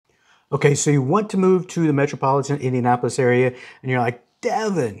Okay, so you want to move to the Metropolitan Indianapolis area, and you're like,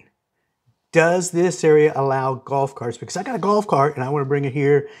 Devin, does this area allow golf carts? Because I got a golf cart and I want to bring it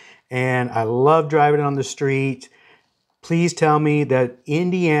here, and I love driving it on the street. Please tell me that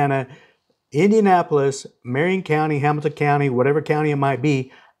Indianapolis, Marion County, Hamilton County, whatever county it might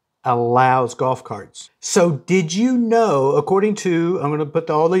be, allows golf carts. So did you know, according to, I'm going to put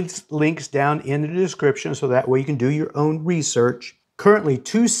all these links down in the description so that way you can do your own research. Currently,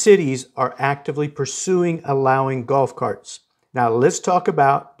 2 cities are actively pursuing allowing golf carts. Now let's talk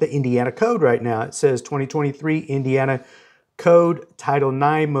about the Indiana Code right now. It says 2023 Indiana Code, Title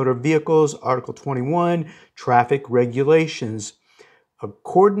 9, Motor Vehicles, Article 21, Traffic Regulations.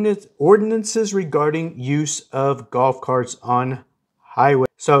 Ordinances regarding use of golf carts on highway.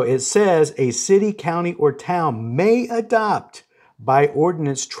 So it says a city, county, or town may adopt by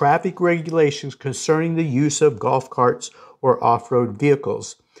ordinance traffic regulations concerning the use of golf carts or off-road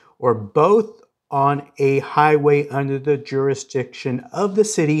vehicles, or both on a highway under the jurisdiction of the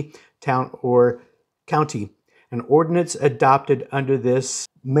city, town, or county. An ordinance adopted under this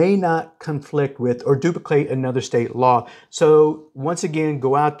may not conflict with or duplicate another state law. So once again,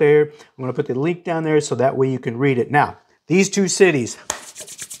 go out there. I'm going to put the link down there so that way you can read it. Now, these 2 cities,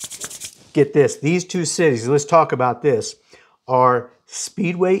 get this, these 2 cities, let's talk about this, are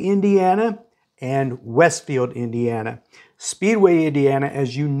Speedway, Indiana and Westfield, Indiana. Speedway, Indiana,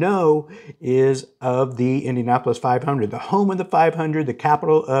 as you know, is of the Indianapolis 500, the home of the 500, the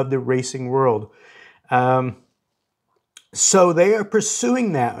capital of the racing world. So they are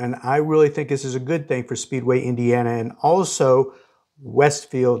pursuing that, and I really think this is a good thing for Speedway, Indiana, and also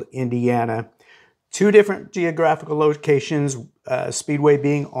Westfield, Indiana. 2 different geographical locations, Speedway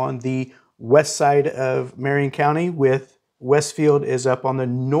being on the west side of Marion County, with Westfield is up on the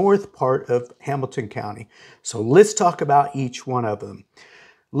north part of Hamilton County. So let's talk about each one of them.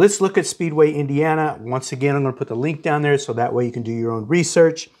 Let's look at Speedway, Indiana. Once again, I'm going to put the link down there so that way you can do your own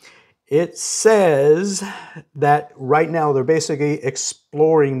research. It says that right now they're basically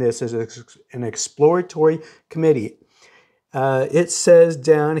exploring this as an exploratory committee. It says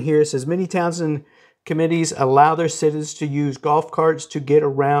down here, it says many towns and committees allow their citizens to use golf carts to get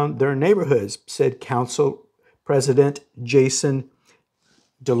around their neighborhoods, said Council President Jason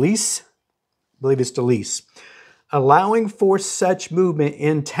DeLeese. I believe it's DeLeese. Allowing for such movement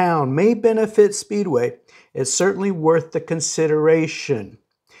in town may benefit Speedway. It's certainly worth the consideration.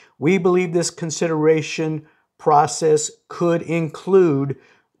 We believe this consideration process could include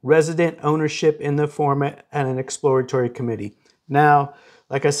resident ownership in the format and an exploratory committee. Now,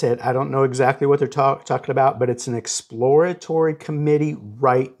 like I said, I don't know exactly what they're talking about, but it's an exploratory committee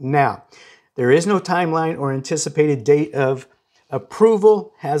right now. There is no timeline or anticipated date of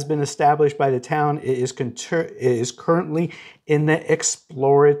approval has been established by the town. It is currently in the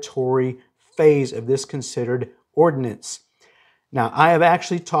exploratory phase of this considered ordinance. Now, I have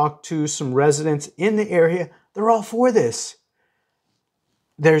actually talked to some residents in the area. They're all for this.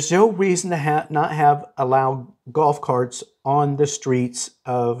 There's no reason to not allow golf carts on the streets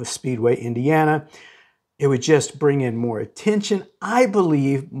of Speedway, Indiana. It would just bring in more attention. I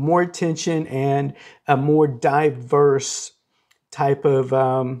believe more attention and a more diverse type of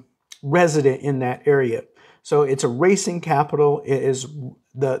resident in that area. So it's a racing capital. It is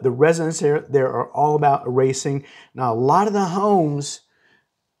the residents there are all about racing. Now, a lot of the homes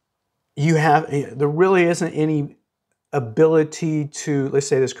there really isn't any ability to, let's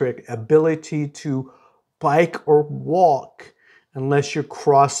say this correct, ability to bike or walk unless you're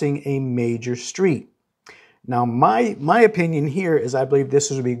crossing a major street. Now, my opinion here is I believe this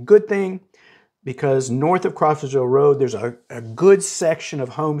would be a good thing because north of Crawfordsville Road, there's a good section of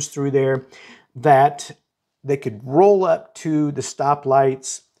homes through there that they could roll up to the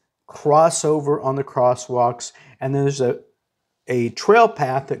stoplights, cross over on the crosswalks, and then there's a trail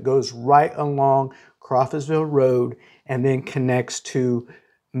path that goes right along Crawfordsville Road and then connects to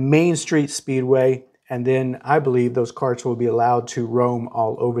Main Street Speedway. And then I believe those carts will be allowed to roam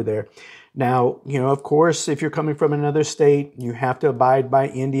all over there. Now, of course, if you're coming from another state, you have to abide by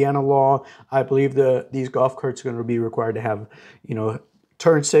Indiana law. I believe these golf carts are going to be required to have,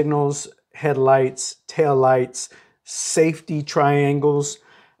 turn signals, headlights, tail lights, safety triangles,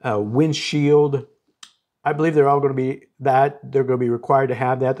 windshield. I believe they're all going to be that. They're going to be required to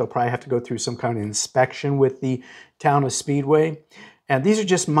have that. They'll probably have to go through some kind of inspection with the town of Speedway. And these are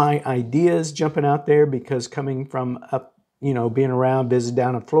just my ideas jumping out there because coming from up, being around, visiting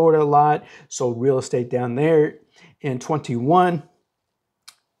down in Florida a lot, sold real estate down there in 21.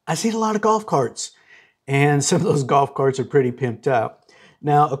 I seen a lot of golf carts, and some of those golf carts are pretty pimped up.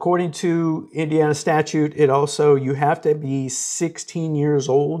 Now, according to Indiana statute, you have to be 16 years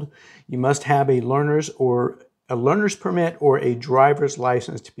old. You must have a learner's permit or a driver's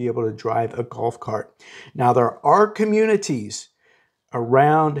license to be able to drive a golf cart. Now, there are communities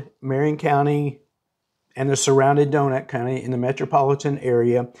around Marion County and the surrounding donut county in the metropolitan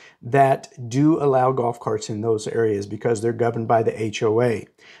area that do allow golf carts in those areas because they're governed by the HOA.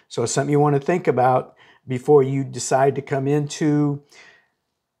 So it's something you want to think about before you decide to come into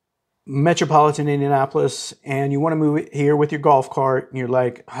Metropolitan Indianapolis and you want to move here with your golf cart and you're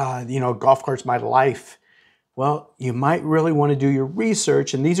like, golf cart's my life. Well, you might really want to do your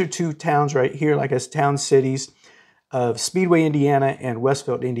research. And these are two towns right here, like as town cities of Speedway, Indiana and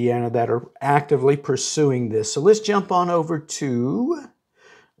Westfield, Indiana that are actively pursuing this. So let's jump on over to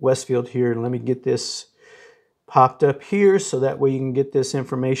Westfield here. And let me get this popped up here so that way you can get this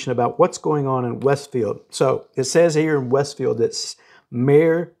information about what's going on in Westfield. So it says here in Westfield that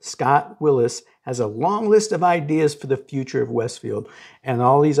Mayor Scott Willis has a long list of ideas for the future of Westfield. And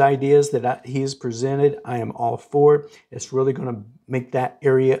all these ideas that he has presented, I am all for. It's really going to make that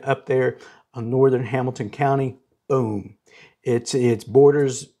area up there on northern Hamilton County. Boom. It's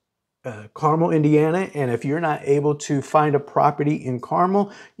borders Carmel, Indiana. And if you're not able to find a property in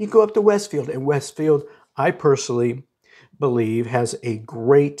Carmel, you go up to Westfield. And Westfield, I personally believe, has a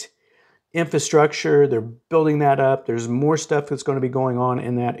great infrastructure. They're building that up. There's more stuff that's going to be going on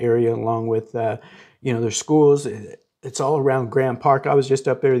in that area along with, their schools. It's all around Grand Park. I was just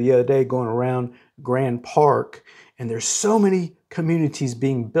up there the other day going around Grand Park, and there's so many communities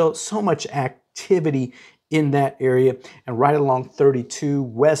being built, so much activity in that area. And right along 32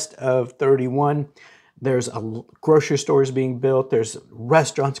 west of 31, there's a grocery stores being built. There's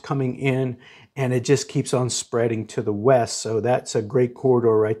restaurants coming in, and it just keeps on spreading to the west. So that's a great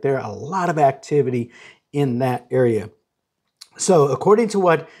corridor right there. A lot of activity in that area. So according to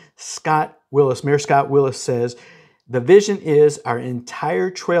what Mayor Scott Willis says, the vision is our entire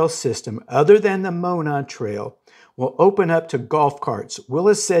trail system, other than the Mona Trail, will open up to golf carts.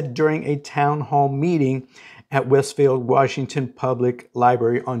 Willis said during a town hall meeting at Westfield, Washington Public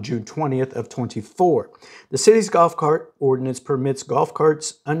Library on June 20th of 24. The city's golf cart ordinance permits golf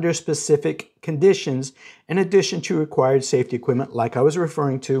carts under specific conditions in addition to required safety equipment like I was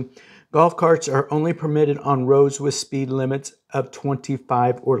referring to. Golf carts are only permitted on roads with speed limits of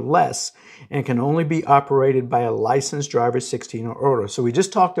 25 or less and can only be operated by a licensed driver 16 or older. So we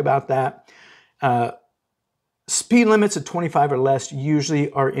just talked about that. Speed limits of 25 or less usually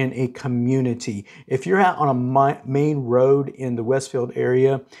are in a community. If you're out on a main road in the Westfield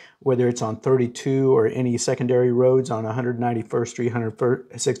area, whether it's on 32 or any secondary roads on 191st Street,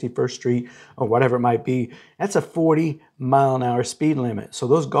 161st Street, or whatever it might be, that's a 40-mile-an-hour speed limit. So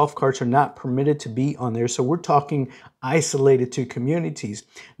those golf carts are not permitted to be on there. So we're talking isolated to communities.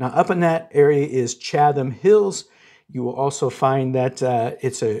 Now, up in that area is Chatham Hills. You will also find that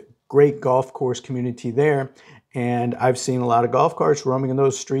it's a great golf course community there. And I've seen a lot of golf carts roaming in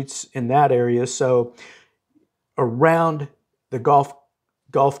those streets in that area. So around the golf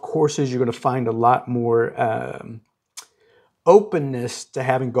courses, you're going to find a lot more openness to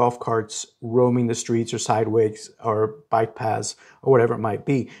having golf carts roaming the streets or sideways or bike paths or whatever it might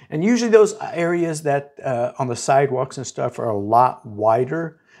be. And usually those areas that on the sidewalks and stuff are a lot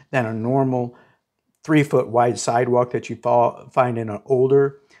wider than a normal 3-foot wide sidewalk that you find in an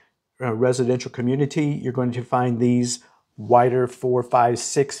older residential community. You're going to find these wider, 4, 5,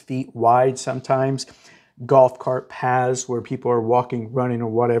 6 feet wide sometimes. Golf cart paths where people are walking, running, or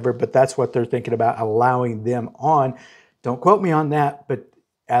whatever, but that's what they're thinking about allowing them on. Don't quote me on that, but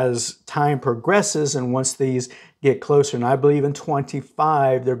as time progresses and once these get closer, and I believe in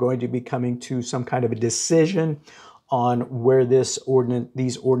 25, they're going to be coming to some kind of a decision on where these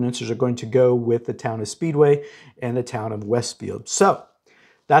ordinances are going to go with the town of Speedway and the town of Westfield. So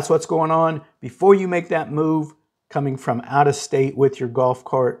that's what's going on. Before you make that move coming from out of state with your golf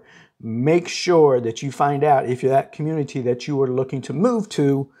cart, make sure that you find out if that community that you are looking to move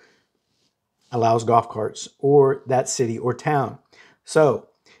to allows golf carts, or that city or town. So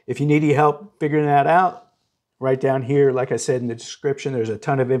if you need any help figuring that out, right down here, like I said in the description, there's a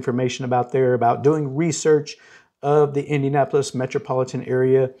ton of information about doing research of the Indianapolis metropolitan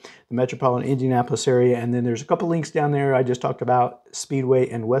area, the metropolitan Indianapolis area. And then there's a couple links down there. I just talked about Speedway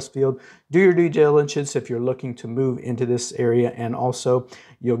and Westfield. Do your due diligence if you're looking to move into this area. And also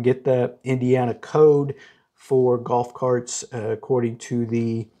you'll get the Indiana code for golf carts according to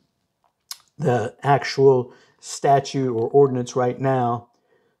the actual statute or ordinance right now,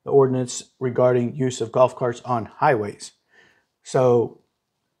 the ordinance regarding use of golf carts on highways. So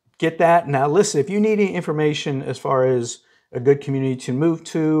get that. Now listen, if you need any information as far as a good community to move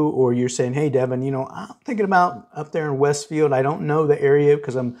to, or you're saying, hey, Devin, you know, I'm thinking about up there in Westfield. I don't know the area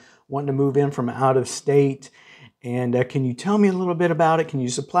because I'm wanting to move in from out of state. And can you tell me a little bit about it? Can you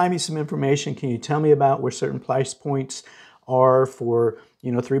supply me some information? Can you tell me about where certain price points are for,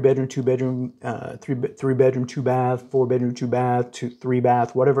 you know, 3-bedroom, 2-bedroom, 3-bedroom, 2-bath, 4-bedroom, 2-bath,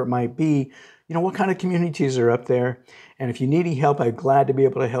 3-bath, whatever it might be? You know, what kind of communities are up there? And if you need any help, I'm glad to be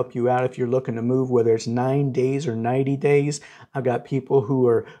able to help you out if you're looking to move, whether it's 9 days or 90 days. I've got people who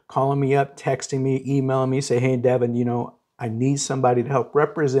are calling me up, texting me, emailing me, say, hey, Devin, you know, I need somebody to help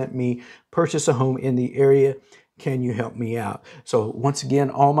represent me, purchase a home in the area. Can you help me out? So once again,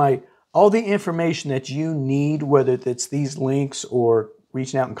 all the information that you need, whether it's these links or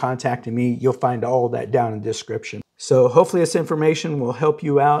reaching out and contacting me, you'll find all that down in the description. So hopefully this information will help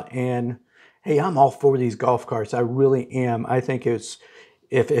you out. And hey, I'm all for these golf carts. I really am. I think it's,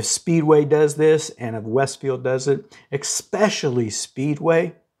 if Speedway does this and if Westfield does it, especially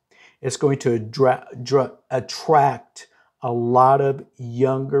Speedway, it's going to attract a lot of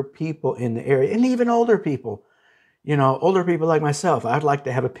younger people in the area and even older people. You know, older people like myself, I'd like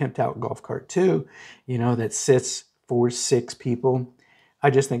to have a pimped out golf cart too, you know, that sits 4-6 people. I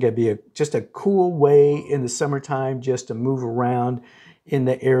just think it'd be just a cool way in the summertime just to move around in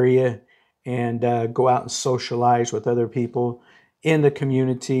the area and go out and socialize with other people in the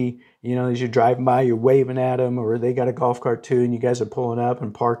community. You know, as you're driving by, you're waving at them, or they got a golf cart too, and you guys are pulling up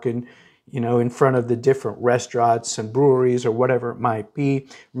and parking, you know, in front of the different restaurants and breweries or whatever it might be.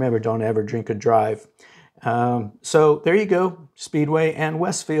 Remember, don't ever drink and drive. So there you go, Speedway and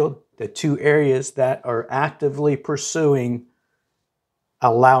Westfield, the two areas that are actively pursuing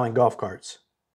allowing golf carts.